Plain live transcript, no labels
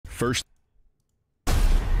first.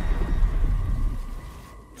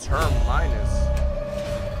 Terminus.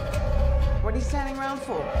 What are you standing around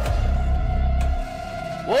for?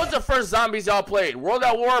 What was the first zombies y'all played? World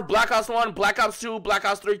at War, Black Ops 1, Black Ops 2, Black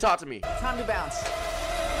Ops 3? Talk to me. Time to bounce.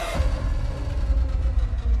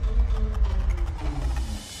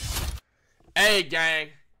 Hey, gang.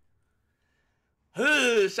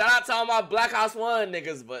 Shout out to all my Black Ops 1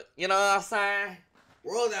 niggas, but you know what I'm saying?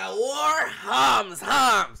 World at War, hums.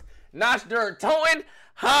 Notch dirt towing,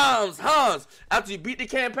 hums. After you beat the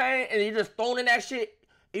campaign and you just thrown in that shit,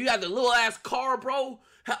 and you got the little ass car, bro.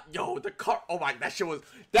 Yo, the car, oh my, that shit was,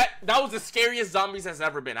 that was the scariest zombies that's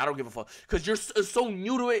ever been. I don't give a fuck. Because you're so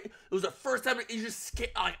new to it. It was the first time you just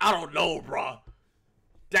scared, like, I don't know, bro.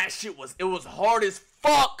 That shit was, it was hard as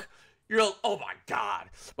fuck. You're like, oh my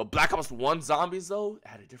god. But Black Ops 1 zombies, though,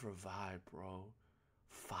 had a different vibe, bro.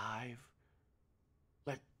 5.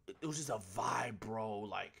 Like, it was just a vibe, bro.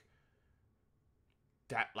 Like,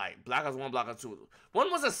 that, like, Black Ops 1, Black Ops 2.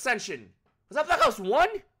 One was Ascension. Was that Black Ops 1?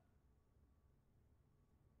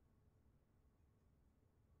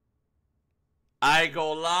 I ain't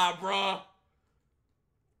gonna lie, bro.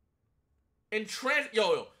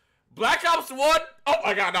 Yo, Black Ops 1. Oh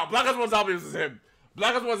my god, no. Black Ops 1 Zombies was him.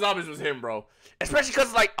 Black Ops 1 Zombies was him, bro. Especially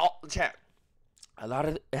because, like, chat. A lot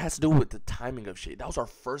of it has to do with the timing of shit. That was our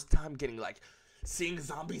first time getting, like, seeing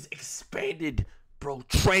zombies expanded, bro.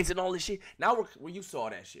 Trains and all this shit. Now we're used to all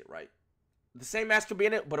that shit, right? The same mask could be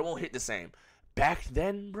in it, but it won't hit the same. Back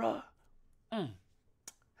then, bro.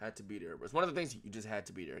 Had to be there, bro. It's one of the things you just had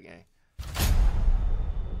to be there, gang.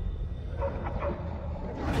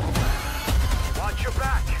 Watch your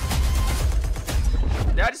back.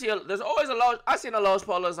 Yeah, I just see there's always a Los. I seen a Los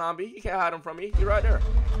Polo zombie. You can't hide him from me. He right there.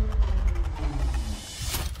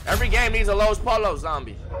 Every game needs a Los Polo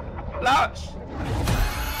zombie. Los.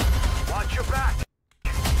 Watch your back.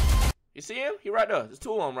 You see him? He right there. There's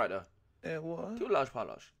 2 of them right there. What? 2 Los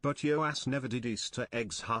Polos. But your ass never did Easter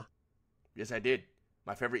eggs, huh? Yes, I did.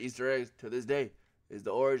 My favorite Easter eggs to this day is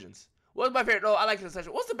the Origins. What's my favorite? No, I like the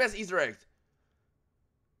session. What's the best Easter egg?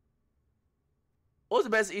 What's the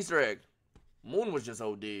best Easter egg? Moon was just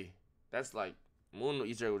OD. That's like Moon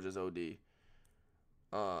Easter egg was just OD.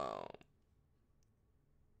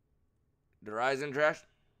 The Rising Trash.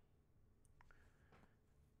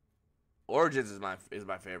 Origins is my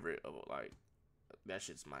favorite of, like, that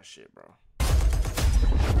shit's my shit, bro.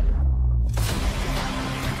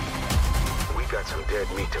 We got some dead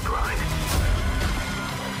meat to grind.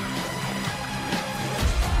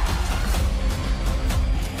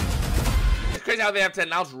 It's crazy how they have to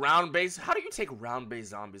announce round base. How do you take round base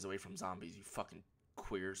zombies away from zombies, you fucking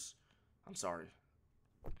queers? I'm sorry.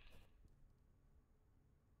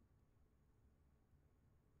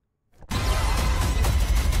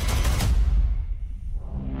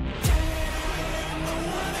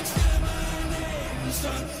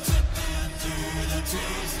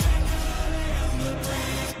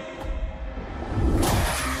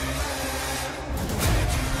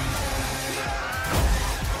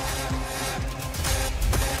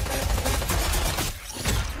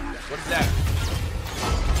 What is that?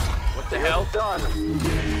 What the hell? Done.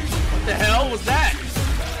 What the hell was that?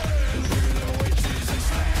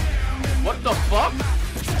 What the fuck?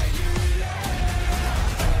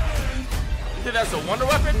 You think that's a wonder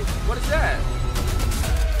weapon? What is that?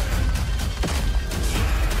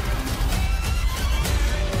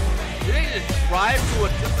 Did they just drive to a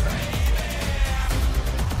different...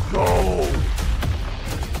 Go!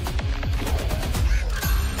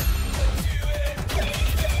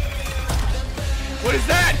 What is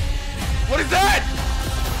that? What is that?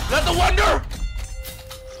 Is that the wonder?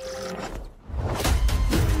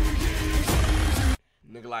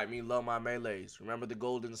 Nigga like me love my melees. Remember the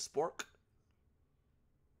golden spork?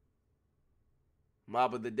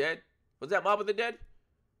 Mob of the Dead? Was that Mob of the Dead?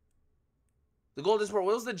 The golden spork.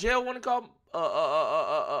 What was the jail one called? Mob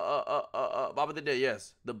of the Dead,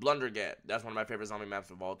 yes. The Blundergat. That's one of my favorite zombie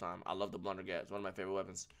maps of all time. I love the Blundergat. It's one of my favorite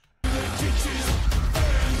weapons.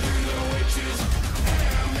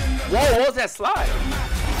 Whoa, what was that slide?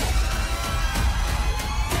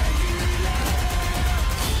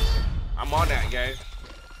 I'm on that, gang.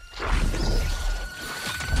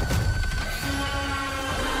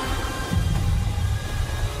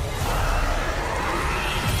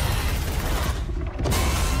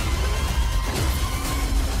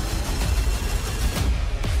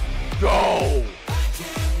 Go!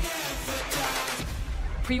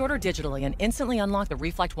 Pre-order digitally and instantly unlock the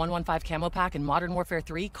Reflect 115 Camo Pack in Modern Warfare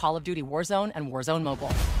 3, Call of Duty Warzone, and Warzone Mobile.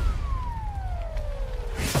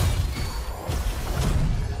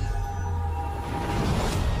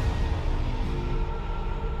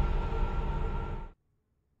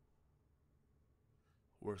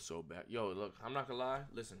 We're so bad. Yo, look, I'm not gonna lie.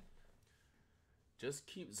 Listen. Just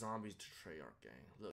keep zombies to Treyarch, gang. Look.